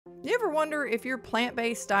You ever wonder if your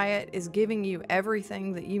plant-based diet is giving you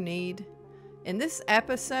everything that you need? In this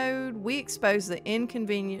episode, we expose the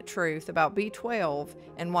inconvenient truth about B12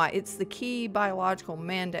 and why it's the key biological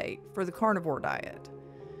mandate for the carnivore diet.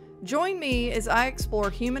 Join me as I explore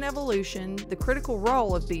human evolution, the critical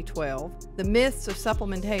role of B12, the myths of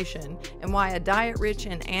supplementation, and why a diet rich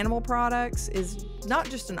in animal products is not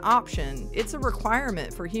just an option, it's a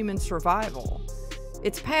requirement for human survival.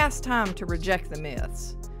 It's past time to reject the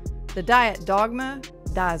myths. The diet dogma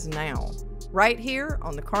dies now, right here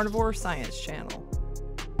on the Carnivore Science Channel.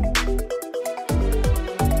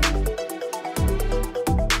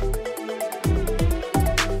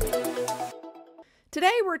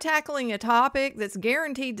 Today we're tackling a topic that's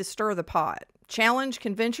guaranteed to stir the pot, challenge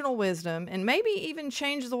conventional wisdom, and maybe even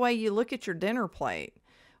change the way you look at your dinner plate.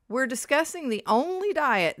 We're discussing the only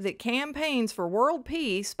diet that campaigns for world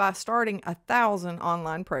peace by starting 1,000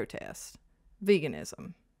 online protests: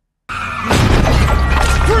 veganism.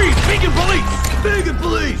 Freeze! Vegan police! Vegan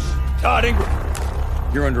police! Todd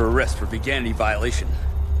Ingram, you're under arrest for veganity violation.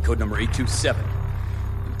 Code number 827.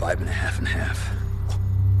 Imbibe and half.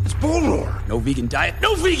 it's Bullroar! No vegan diet,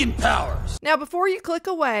 no vegan powers! Now, before you click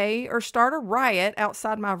away or start a riot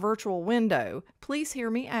outside my virtual window, please hear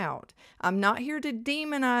me out. I'm not here to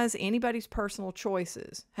demonize anybody's personal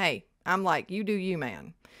choices. Hey, I'm like, you do you,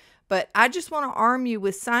 man. But I just want to arm you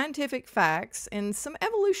with scientific facts and some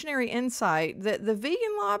evolutionary insight that the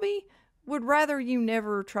vegan lobby would rather you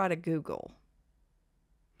never try to Google.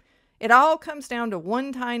 It all comes down to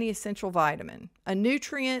one tiny essential vitamin, a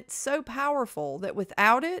nutrient so powerful that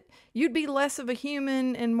without it, you'd be less of a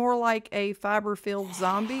human and more like a fiber-filled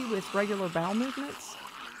zombie with regular bowel movements.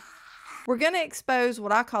 We're going to expose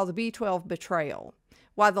what I call the B12 betrayal.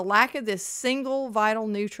 Why the lack of this single vital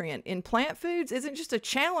nutrient in plant foods isn't just a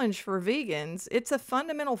challenge for vegans, it's a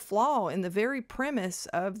fundamental flaw in the very premise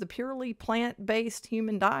of the purely plant-based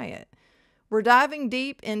human diet. We're diving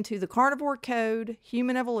deep into the carnivore code,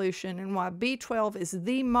 human evolution, and why B12 is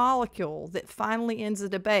the molecule that finally ends the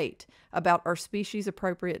debate about our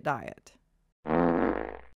species-appropriate diet.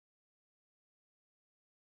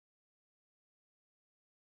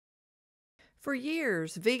 For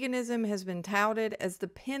years, veganism has been touted as the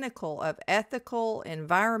pinnacle of ethical,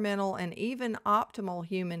 environmental, and even optimal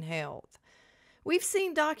human health. We've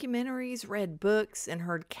seen documentaries, read books, and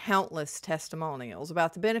heard countless testimonials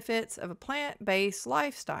about the benefits of a plant-based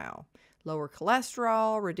lifestyle: lower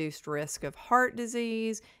cholesterol, reduced risk of heart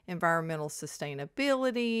disease, environmental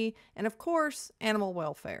sustainability, and of course, animal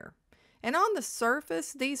welfare. And on the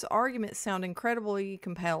surface, these arguments sound incredibly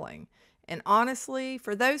compelling. And honestly,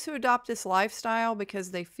 for those who adopt this lifestyle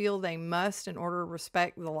because they feel they must in order to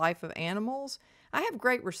respect the life of animals, I have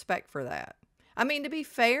great respect for that. I mean, to be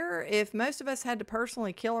fair, if most of us had to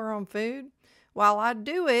personally kill our own food, while I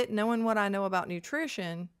do it knowing what I know about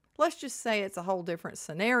nutrition, let's just say it's a whole different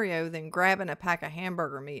scenario than grabbing a pack of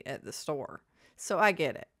hamburger meat at the store. So I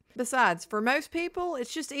get it. Besides, for most people,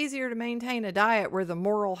 it's just easier to maintain a diet where the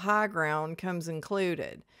moral high ground comes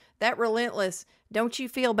included. That relentless, don't you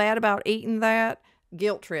feel bad about eating that?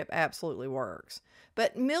 Guilt trip absolutely works.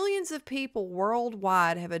 But millions of people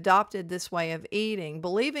worldwide have adopted this way of eating,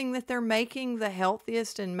 believing that they're making the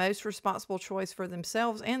healthiest and most responsible choice for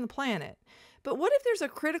themselves and the planet. But what if there's a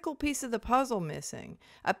critical piece of the puzzle missing?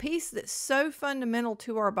 A piece that's so fundamental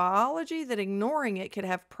to our biology that ignoring it could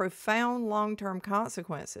have profound long-term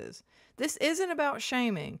consequences. This isn't about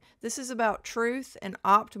shaming. This is about truth and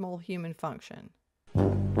optimal human function.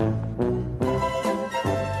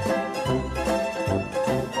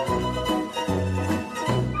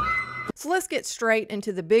 So let's get straight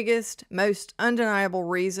into the biggest, most undeniable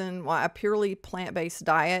reason why a purely plant-based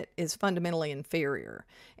diet is fundamentally inferior.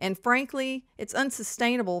 And frankly, it's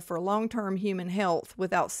unsustainable for long-term human health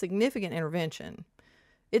without significant intervention.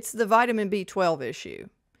 It's the vitamin B12 issue.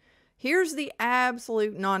 Here's the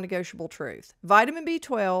absolute non-negotiable truth. Vitamin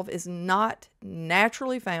B12 is not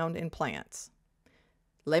naturally found in plants.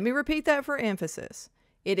 Let me repeat that for emphasis.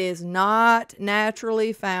 It is not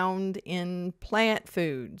naturally found in plant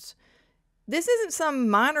foods. This isn't some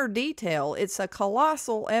minor detail, it's a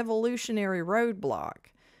colossal evolutionary roadblock.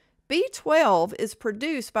 B12 is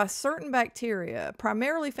produced by certain bacteria,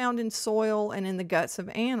 primarily found in soil and in the guts of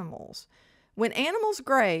animals. When animals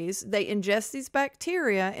graze, they ingest these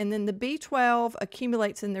bacteria, and then the B12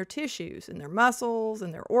 accumulates in their tissues, in their muscles,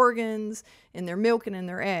 in their organs, in their milk, and in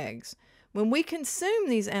their eggs. When we consume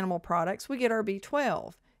these animal products, we get our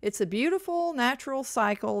B12. It's a beautiful, natural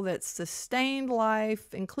cycle that's sustained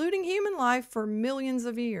life, including human life, for millions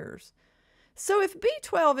of years. So if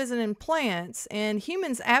B12 isn't in plants, and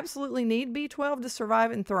humans absolutely need B12 to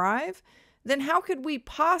survive and thrive, then how could we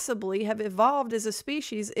possibly have evolved as a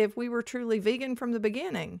species if we were truly vegan from the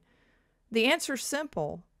beginning? The answer's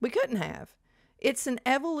simple. We couldn't have. It's an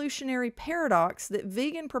evolutionary paradox that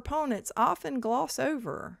vegan proponents often gloss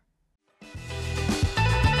over.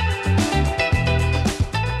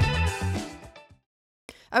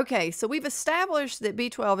 Okay, so we've established that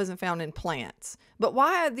B12 isn't found in plants, but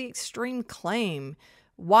why the extreme claim?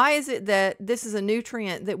 Why is it that this is a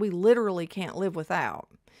nutrient that we literally can't live without?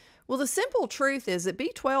 Well, the simple truth is that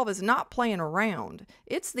B12 is not playing around.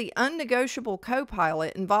 It's the unnegotiable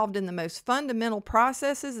co-pilot involved in the most fundamental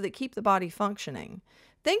processes that keep the body functioning.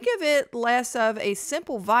 Think of it less of a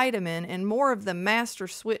simple vitamin and more of the master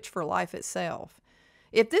switch for life itself.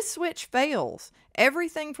 If this switch fails,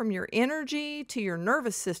 everything from your energy to your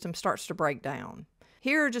nervous system starts to break down.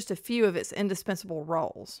 Here are just a few of its indispensable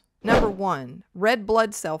roles. Number 1, red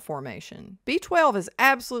blood cell formation. B12 is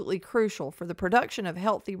absolutely crucial for the production of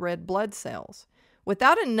healthy red blood cells.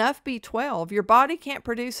 Without enough B12, your body can't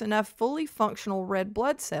produce enough fully functional red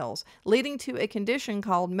blood cells, leading to a condition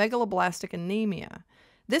called megaloblastic anemia.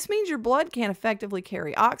 This means your blood can't effectively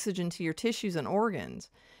carry oxygen to your tissues and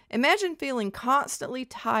organs. Imagine feeling constantly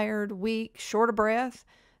tired, weak, short of breath.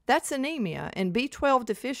 That's anemia, and B12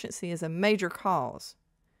 deficiency is a major cause.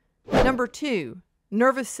 Number 2,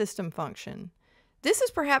 nervous system function. This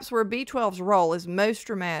is perhaps where B12's role is most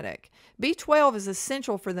dramatic. B12 is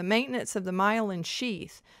essential for the maintenance of the myelin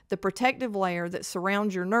sheath, the protective layer that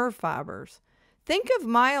surrounds your nerve fibers. Think of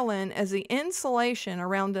myelin as the insulation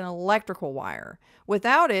around an electrical wire.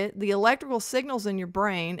 Without it, the electrical signals in your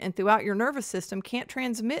brain and throughout your nervous system can't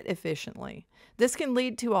transmit efficiently. This can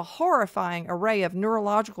lead to a horrifying array of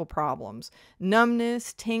neurological problems: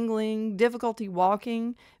 numbness, tingling, difficulty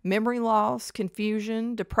walking, memory loss,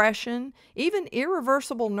 confusion, depression, even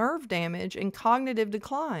irreversible nerve damage and cognitive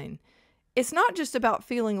decline. It's not just about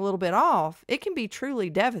feeling a little bit off, it can be truly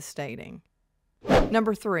devastating.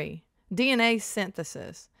 Number 3, DNA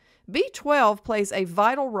synthesis. B12 plays a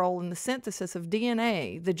vital role in the synthesis of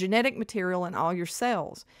DNA, the genetic material in all your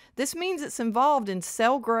cells. This means it's involved in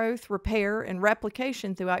cell growth, repair, and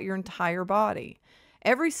replication throughout your entire body.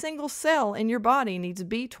 Every single cell in your body needs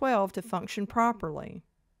B12 to function properly.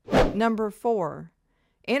 Number 4,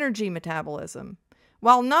 energy metabolism.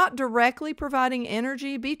 While not directly providing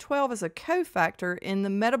energy, B12 is a cofactor in the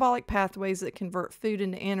metabolic pathways that convert food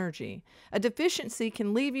into energy. A deficiency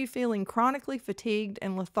can leave you feeling chronically fatigued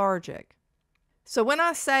and lethargic. So when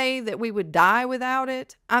I say that we would die without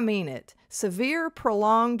it, I mean it. Severe,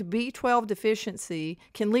 prolonged B12 deficiency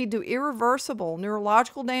can lead to irreversible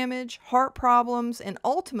neurological damage, heart problems, and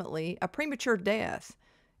ultimately a premature death.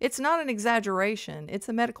 It's not an exaggeration, it's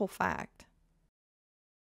a medical fact.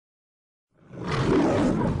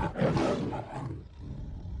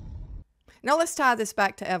 Now let's tie this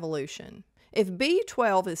back to evolution. If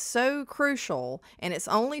B12 is so crucial and it's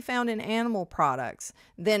only found in animal products,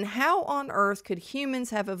 then how on earth could humans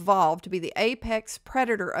have evolved to be the apex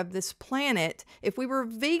predator of this planet if we were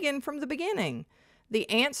vegan from the beginning? The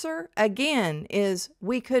answer, again, is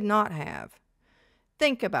we could not have.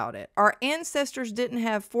 Think about it. Our ancestors didn't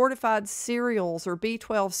have fortified cereals or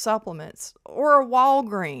B12 supplements or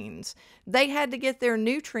Walgreens. They had to get their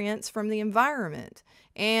nutrients from the environment.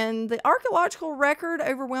 And the archaeological record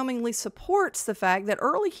overwhelmingly supports the fact that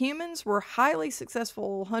early humans were highly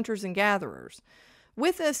successful hunters and gatherers,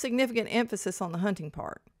 with a significant emphasis on the hunting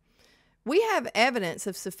part. We have evidence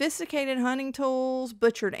of sophisticated hunting tools,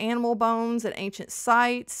 butchered animal bones at ancient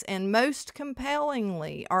sites, and most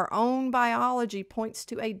compellingly, our own biology points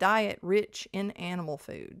to a diet rich in animal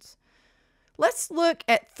foods. Let's look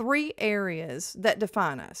at 3 areas that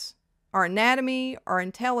define us: our anatomy, our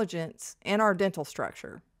intelligence, and our dental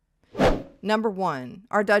structure. Number 1,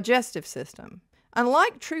 our digestive system.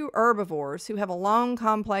 Unlike true herbivores who have a long,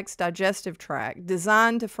 complex digestive tract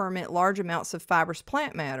designed to ferment large amounts of fibrous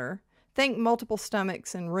plant matter, think multiple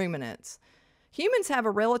stomachs and ruminants, humans have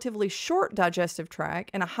a relatively short digestive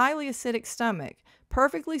tract and a highly acidic stomach,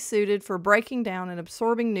 perfectly suited for breaking down and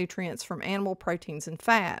absorbing nutrients from animal proteins and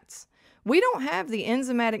fats. We don't have the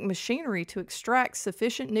enzymatic machinery to extract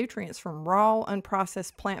sufficient nutrients from raw,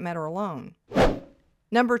 unprocessed plant matter alone.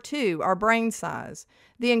 Number 2, our brain size.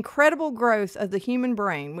 The incredible growth of the human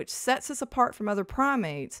brain, which sets us apart from other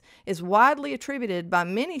primates, is widely attributed by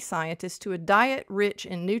many scientists to a diet rich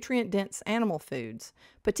in nutrient-dense animal foods,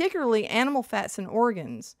 particularly animal fats and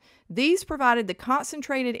organs. These provided the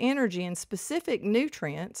concentrated energy and specific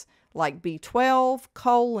nutrients like B12,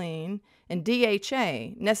 choline, and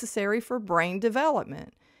DHA necessary for brain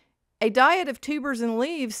development. A diet of tubers and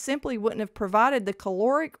leaves simply wouldn't have provided the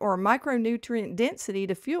caloric or micronutrient density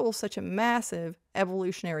to fuel such a massive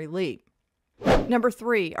evolutionary leap. Number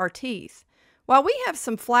 3, our teeth. While we have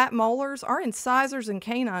some flat molars, our incisors and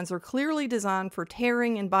canines are clearly designed for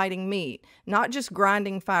tearing and biting meat, not just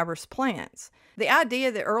grinding fibrous plants. The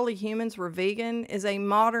idea that early humans were vegan is a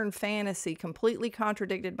modern fantasy completely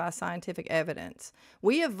contradicted by scientific evidence.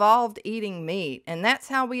 We evolved eating meat, and that's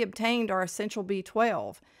how we obtained our essential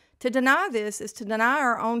B12. To deny this is to deny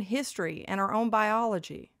our own history and our own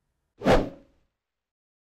biology.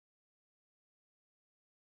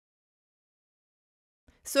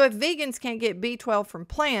 So if vegans can't get B12 from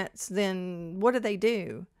plants, then what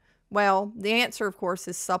do? Well, the answer, of course,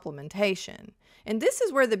 is supplementation. And this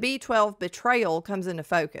is where the B12 betrayal comes into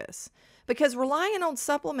focus. Because relying on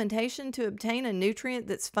supplementation to obtain a nutrient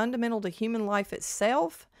that's fundamental to human life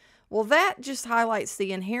itself, well, that just highlights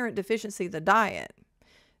the inherent deficiency of the diet.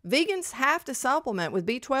 Vegans have to supplement with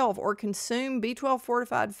B12 or consume B12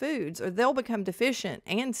 fortified foods, or they'll become deficient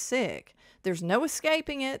and sick. There's no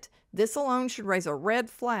escaping it. This alone should raise a red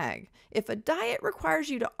flag. If a diet requires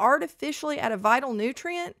you to artificially add a vital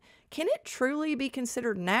nutrient, can it truly be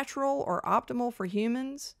considered natural or optimal for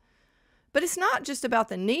humans? But it's not just about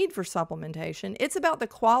the need for supplementation, it's about the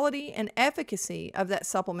quality and efficacy of that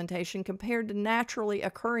supplementation compared to naturally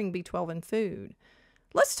occurring B12 in food.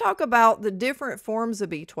 Let's talk about the different forms of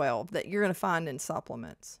B12 that you're going to find in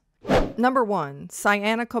supplements. Number 1,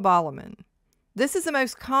 cyanocobalamin. This is the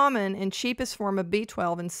most common and cheapest form of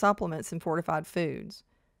B12 in supplements and fortified foods.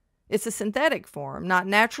 It's a synthetic form, not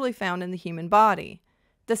naturally found in the human body.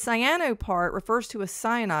 The cyano part refers to a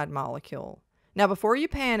cyanide molecule. Now, before you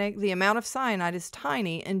panic, the amount of cyanide is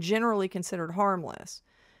tiny and generally considered harmless,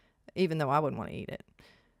 even though I wouldn't want to eat it.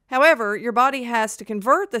 However, your body has to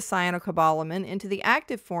convert the cyanocobalamin into the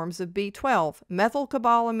active forms of B12,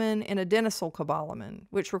 methylcobalamin and adenosylcobalamin,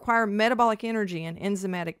 which require metabolic energy and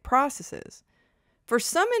enzymatic processes. For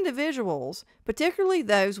some individuals, particularly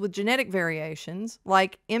those with genetic variations,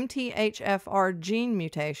 like MTHFR gene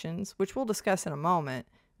mutations, which we'll discuss in a moment,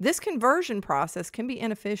 this conversion process can be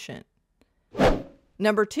inefficient.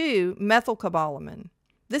 Number 2, methylcobalamin.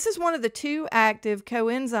 This is one of the 2 active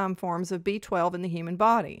coenzyme forms of B12 in the human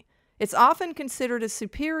body. It's often considered a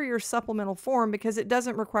superior supplemental form because it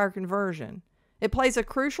doesn't require conversion. It plays a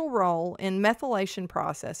crucial role in methylation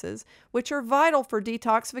processes, which are vital for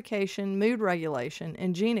detoxification, mood regulation,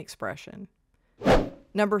 and gene expression.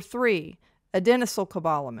 Number 3,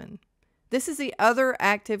 adenosylcobalamin. This is the other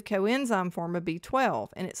active coenzyme form of B12,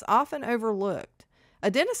 and it's often overlooked.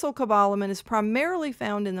 Adenosylcobalamin is primarily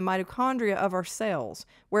found in the mitochondria of our cells,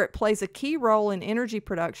 where it plays a key role in energy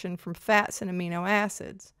production from fats and amino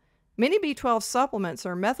acids. Many B12 supplements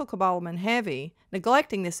are methylcobalamin heavy,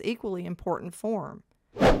 neglecting this equally important form.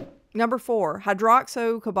 Number 4,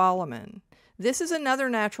 hydroxycobalamin. This is another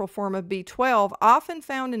natural form of B12 often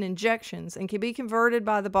found in injections and can be converted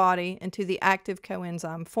by the body into the active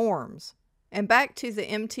coenzyme forms. And back to the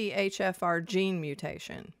MTHFR gene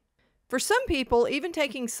mutation. For some people, even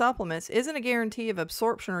taking supplements isn't a guarantee of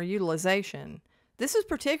absorption or utilization. This is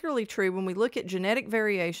particularly true when we look at genetic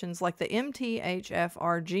variations like the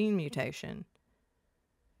MTHFR gene mutation.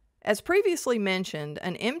 As previously mentioned,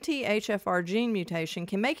 an MTHFR gene mutation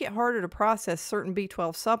can make it harder to process certain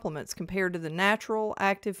B12 supplements compared to the natural,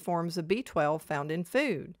 active forms of B12 found in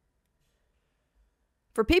food.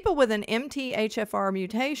 For people with an MTHFR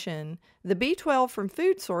mutation, the B12 from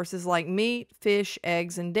food sources like meat, fish,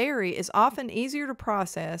 eggs, and dairy is often easier to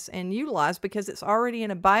process and utilize because it's already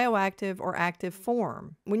in a bioactive or active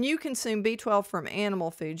form. When you consume B12 from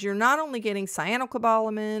animal foods, you're not only getting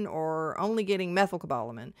cyanocobalamin or only getting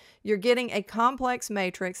methylcobalamin, you're getting a complex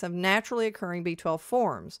matrix of naturally occurring B12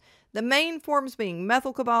 forms. The main forms being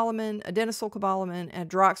methylcobalamin, adenosylcobalamin, and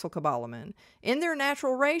hydroxycobalamin in their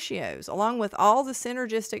natural ratios, along with all the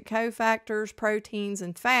synergistic cofactors, proteins,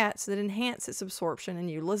 and fats that enhance its absorption and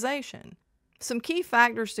utilization. Some key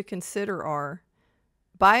factors to consider are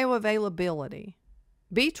bioavailability.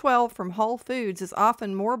 B12 from whole foods is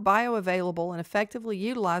often more bioavailable and effectively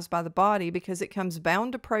utilized by the body because it comes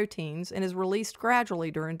bound to proteins and is released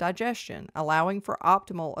gradually during digestion, allowing for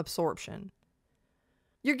optimal absorption.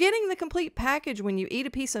 You're getting the complete package when you eat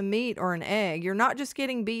a piece of meat or an egg. You're not just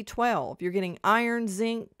getting B12. You're getting iron,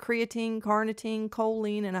 zinc, creatine, carnitine,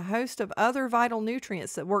 choline, and a host of other vital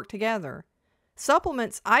nutrients that work together.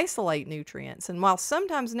 Supplements isolate nutrients, and while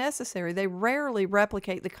sometimes necessary, they rarely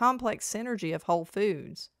replicate the complex synergy of whole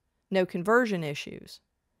foods. No conversion issues.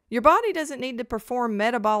 Your body doesn't need to perform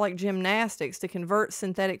metabolic gymnastics to convert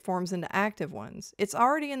synthetic forms into active ones. It's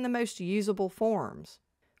already in the most usable forms.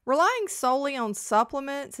 Relying solely on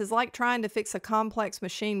supplements is like trying to fix a complex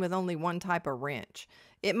machine with only one type of wrench.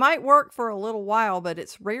 It might work for a little while, but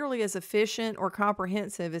it's rarely as efficient or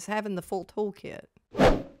comprehensive as having the full toolkit.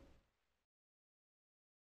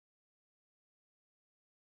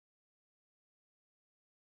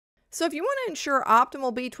 So if you want to ensure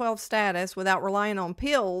optimal B12 status without relying on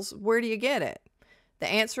pills, where do you get it? The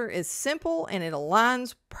answer is simple, and it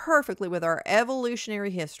aligns perfectly with our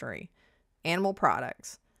evolutionary history: animal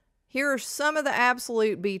products. Here are some of the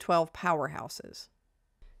absolute B12 powerhouses.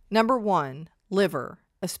 Number 1, liver,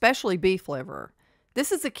 especially beef liver.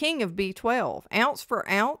 This is the king of B12. Ounce for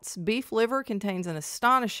ounce, beef liver contains an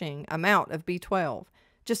astonishing amount of B12.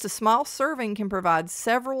 Just a small serving can provide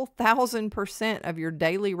several 1,000% of your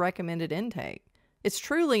daily recommended intake. It's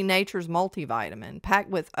truly nature's multivitamin,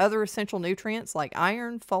 packed with other essential nutrients like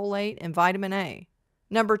iron, folate, and vitamin A.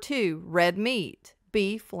 Number 2, red meat,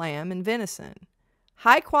 beef, lamb, and venison.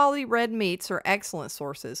 High-quality red meats are excellent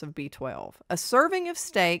sources of B12. A serving of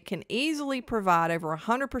steak can easily provide over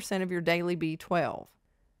 100% of your daily B12.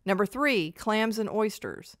 Number 3, clams and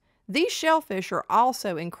oysters. These shellfish are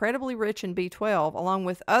also incredibly rich in B12, along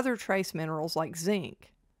with other trace minerals like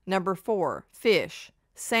zinc. Number 4, fish,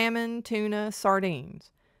 salmon, tuna,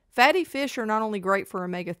 sardines. Fatty fish are not only great for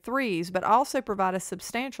omega-3s, but also provide a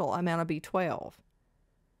substantial amount of B12.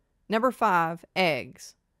 Number 5,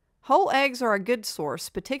 eggs. Whole eggs are a good source,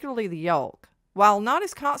 particularly the yolk. While not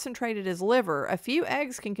as concentrated as liver, a few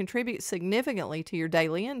eggs can contribute significantly to your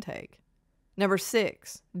daily intake. Number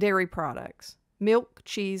 6, dairy products. Milk,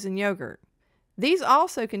 cheese, and yogurt. These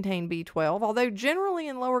also contain B12, although generally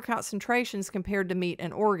in lower concentrations compared to meat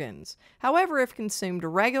and organs. However, if consumed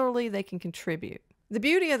regularly, they can contribute. The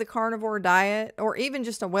beauty of the carnivore diet, or even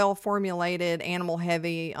just a well-formulated,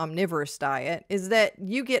 animal-heavy, omnivorous diet, is that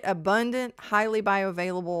you get abundant, highly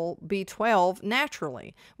bioavailable B12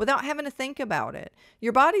 naturally, without having to think about it.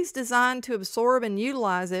 Your body's designed to absorb and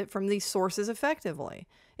utilize it from these sources effectively.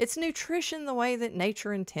 It's nutrition the way that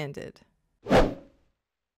nature intended.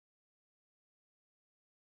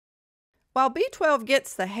 While B12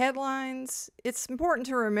 gets the headlines, it's important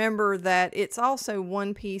to remember that it's also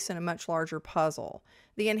one piece in a much larger puzzle.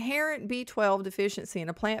 The inherent B12 deficiency in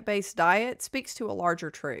a plant-based diet speaks to a larger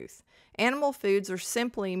truth. Animal foods are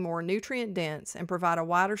simply more nutrient-dense and provide a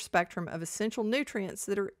wider spectrum of essential nutrients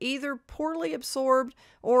that are either poorly absorbed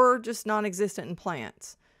or just non-existent in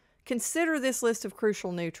plants. Consider this list of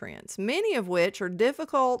crucial nutrients, many of which are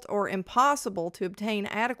difficult or impossible to obtain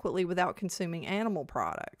adequately without consuming animal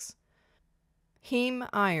products. Heme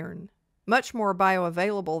iron, much more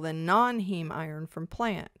bioavailable than non-heme iron from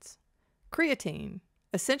plants. Creatine,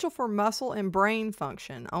 essential for muscle and brain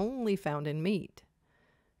function, only found in meat.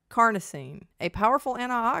 Carnosine, a powerful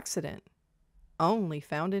antioxidant, only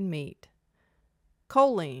found in meat.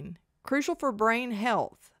 Choline, crucial for brain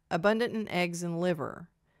health, abundant in eggs and liver.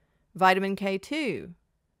 Vitamin K2,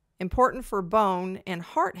 important for bone and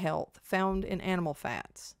heart health, found in animal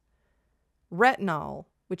fats. Retinol,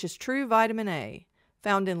 which is true vitamin A,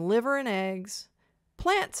 found in liver and eggs.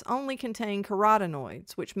 Plants only contain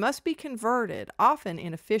carotenoids, which must be converted, often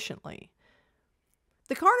inefficiently.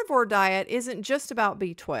 The carnivore diet isn't just about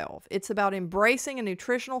B12. It's about embracing a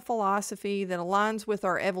nutritional philosophy that aligns with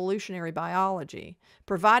our evolutionary biology,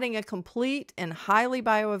 providing a complete and highly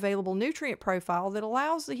bioavailable nutrient profile that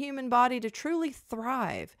allows the human body to truly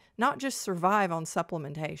thrive, not just survive on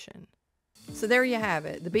supplementation. So there you have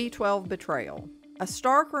it, the B12 betrayal. A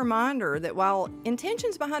stark reminder that while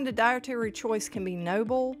intentions behind a dietary choice can be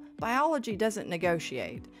noble, biology doesn't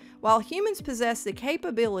negotiate. While humans possess the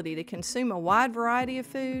capability to consume a wide variety of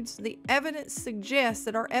foods, the evidence suggests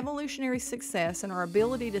that our evolutionary success and our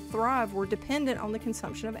ability to thrive were dependent on the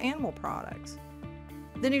consumption of animal products.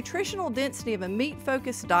 The nutritional density of a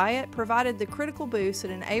meat-focused diet provided the critical boost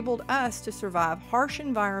that enabled us to survive harsh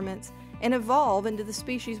environments and evolve into the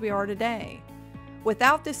species we are today.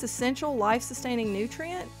 Without this essential life-sustaining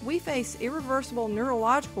nutrient, we face irreversible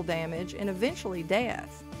neurological damage and eventually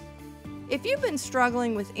death. If you've been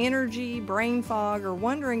struggling with energy, brain fog, or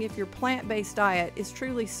wondering if your plant-based diet is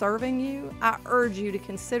truly serving you, I urge you to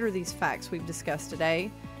consider these facts we've discussed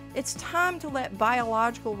today. It's time to let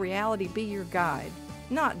biological reality be your guide,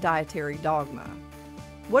 not dietary dogma.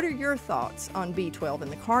 What are your thoughts on B12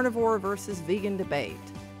 in the carnivore versus vegan debate?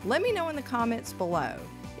 Let me know in the comments below.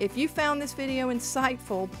 If you found this video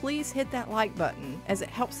insightful, please hit that like button as it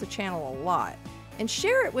helps the channel a lot, and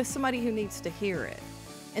share it with somebody who needs to hear it.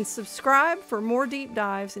 And subscribe for more deep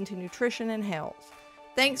dives into nutrition and health.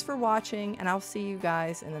 Thanks for watching, and I'll see you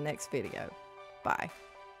guys in the next video. Bye.